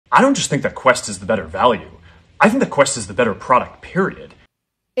I don't just think that Quest is the better value. I think that Quest is the better product, period.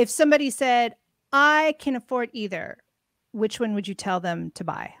 If somebody said, I can afford either, which one would you tell them to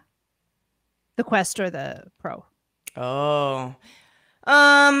buy? The Quest or the Pro? Oh,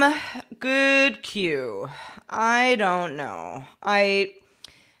 good cue. I don't know.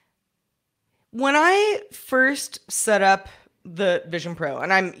 When I first set up the Vision Pro,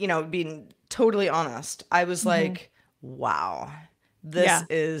 and I'm, being totally honest, I was like, wow, this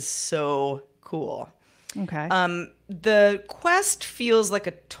is so cool. Okay. The Quest feels like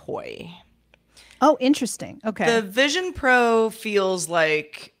a toy. Oh, interesting. Okay. The Vision Pro feels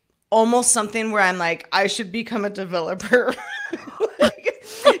like almost something where I'm like, I should become a developer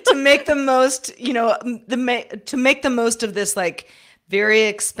to make the most, to make the most of this like very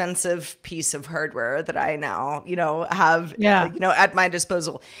expensive piece of hardware that I now, have, at my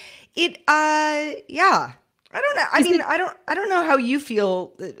disposal. I don't know. I don't know how you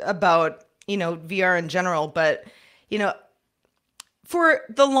feel about, VR in general, but, for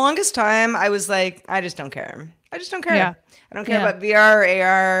the longest time, I was like, I just don't care. I just don't care. Yeah. I don't care about VR or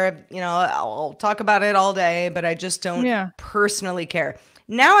AR. I'll talk about it all day, but I just don't personally care.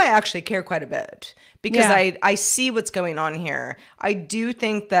 Now I actually care quite a bit because I see what's going on here. I do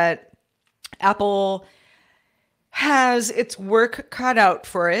think that Apple has its work cut out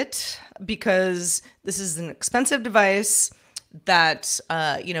for it because this is an expensive device that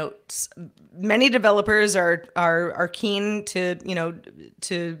many developers are keen to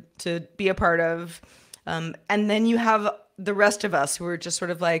be a part of, and then you have the rest of us who are just sort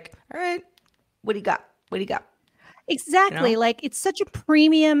of like, all right, what do you got? What do you got? Exactly. Like it's such a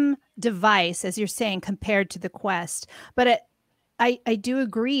premium device, as you're saying, compared to the Quest. But I do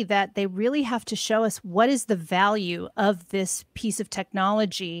agree that they really have to show us what is the value of this piece of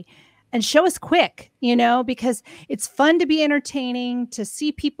technology and show us quick, because it's fun to be entertaining, to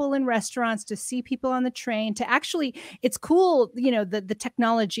see people in restaurants, to see people on the train, to actually, it's cool, the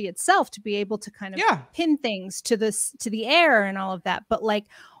technology itself to be able to kind of pin things to the air and all of that. But like,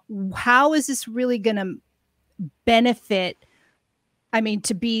 how is this really going to benefit? I mean,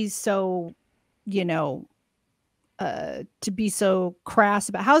 to be so, to be so crass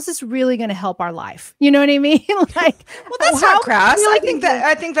about how is this really going to help our life? You know what I mean? Like, well, that's not crass. I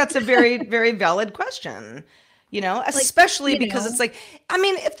think that's a very, very valid question. Especially because it's like, I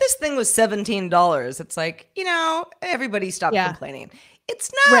mean, if this thing was $17, it's like, everybody stopped complaining.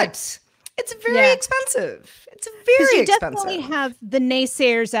 It's not. Right. It's very expensive. It's very expensive. Definitely have the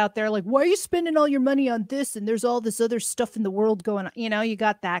naysayers out there like, why are you spending all your money on this? And there's all this other stuff in the world going on. You've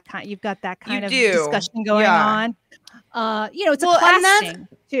got that kind of discussion going on. It's a class thing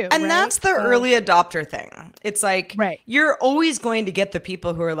too. And that's the early adopter thing. It's like, you're always going to get the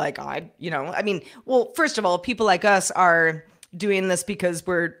people who are like, well, first of all, people like us are doing this because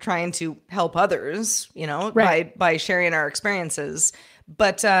we're trying to help others, by sharing our experiences.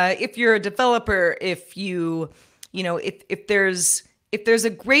 But if you're a developer, if there's a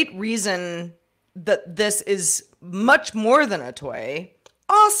great reason that this is much more than a toy,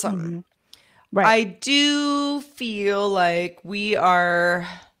 awesome. Mm-hmm. Right. I do feel like we are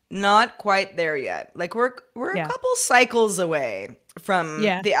not quite there yet. Like we're a couple cycles away from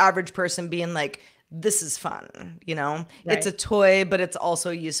the average person being like, this is fun, It's a toy, but it's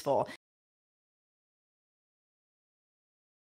also useful.